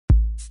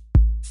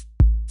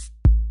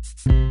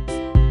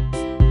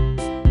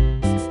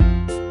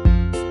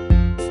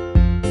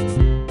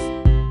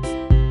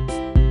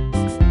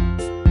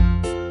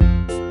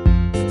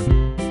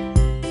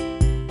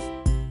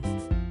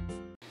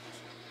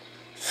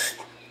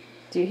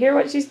Do you hear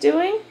what she's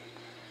doing?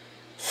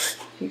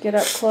 If you get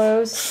up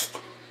close,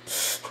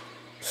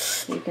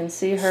 you can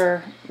see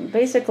her.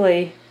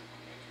 Basically,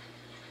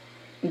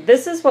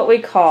 this is what we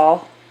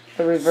call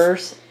a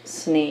reverse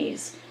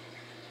sneeze.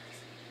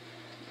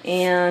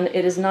 And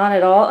it is not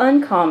at all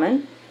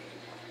uncommon.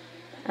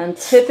 And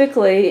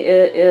typically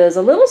it is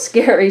a little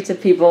scary to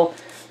people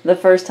the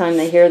first time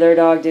they hear their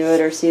dog do it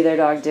or see their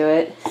dog do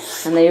it.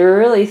 And they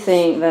really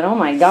think that, oh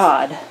my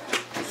God,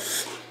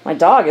 my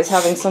dog is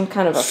having some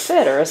kind of a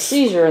fit or a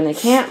seizure and they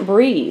can't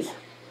breathe.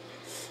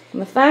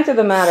 And the fact of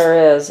the matter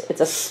is,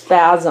 it's a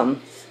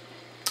spasm.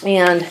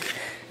 And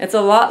it's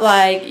a lot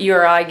like you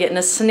or I getting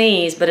a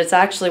sneeze, but it's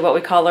actually what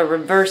we call a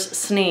reverse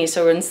sneeze.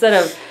 So instead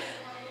of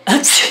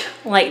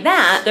like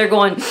that, they're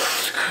going.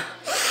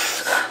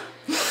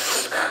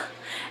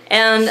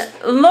 And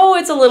though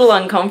it's a little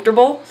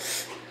uncomfortable,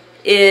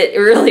 it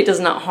really does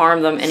not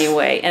harm them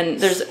anyway. And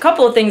there's a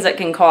couple of things that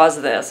can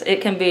cause this.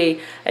 It can be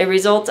a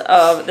result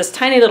of this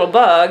tiny little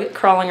bug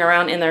crawling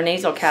around in their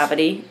nasal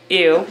cavity.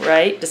 Ew,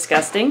 right?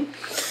 Disgusting.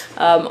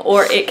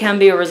 Or it can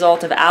be a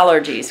result of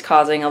allergies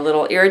causing a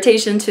little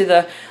irritation to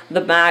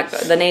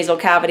the nasal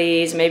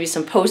cavities, maybe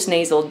some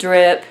postnasal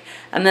drip,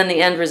 and then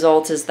the end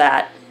result is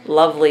that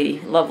lovely,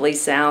 lovely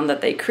sound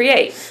that they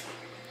create.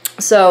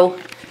 So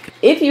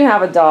if you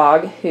have a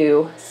dog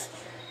who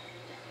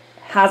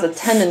has a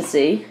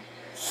tendency,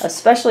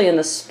 especially in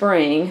the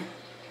spring,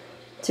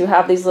 to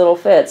have these little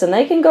fits, and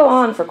they can go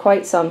on for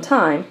quite some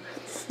time,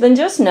 then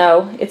just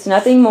know it's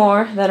nothing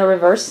more than a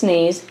reverse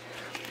sneeze.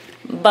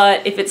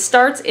 But if it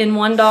starts in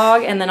one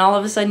dog and then all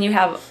of a sudden you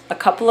have a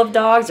couple of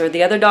dogs or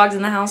the other dogs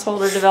in the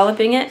household are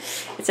developing it,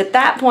 it's at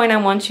that point I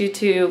want you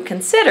to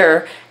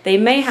consider they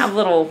may have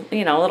little,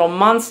 little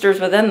monsters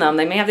within them.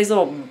 They may have these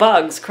little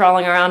bugs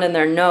crawling around in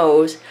their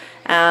nose,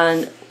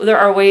 and there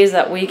are ways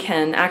that we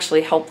can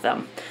actually help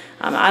them.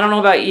 I don't know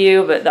about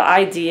you, but the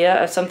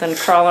idea of something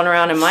crawling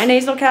around in my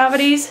nasal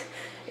cavities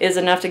is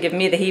enough to give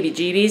me the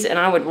heebie-jeebies, and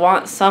I would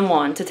want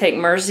someone to take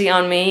mercy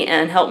on me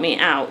and help me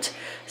out.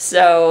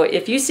 So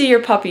if you see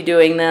your puppy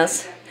doing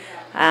this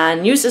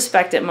and you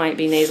suspect it might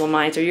be nasal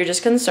mites or you're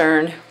just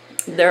concerned,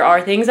 there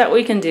are things that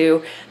we can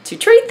do to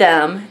treat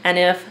them, and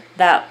if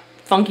that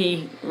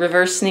funky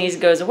reverse sneeze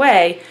goes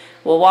away,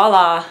 well,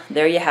 voila,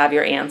 there you have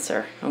your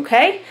answer,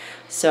 okay?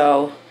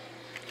 So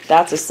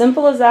that's as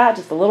simple as that,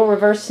 just a little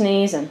reverse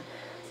sneeze, and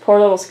poor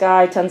little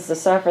Sky tends to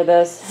suffer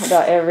this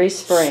about every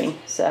spring.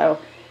 So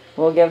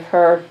we'll give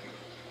her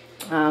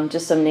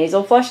just some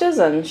nasal flushes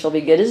and she'll be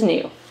good as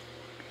new.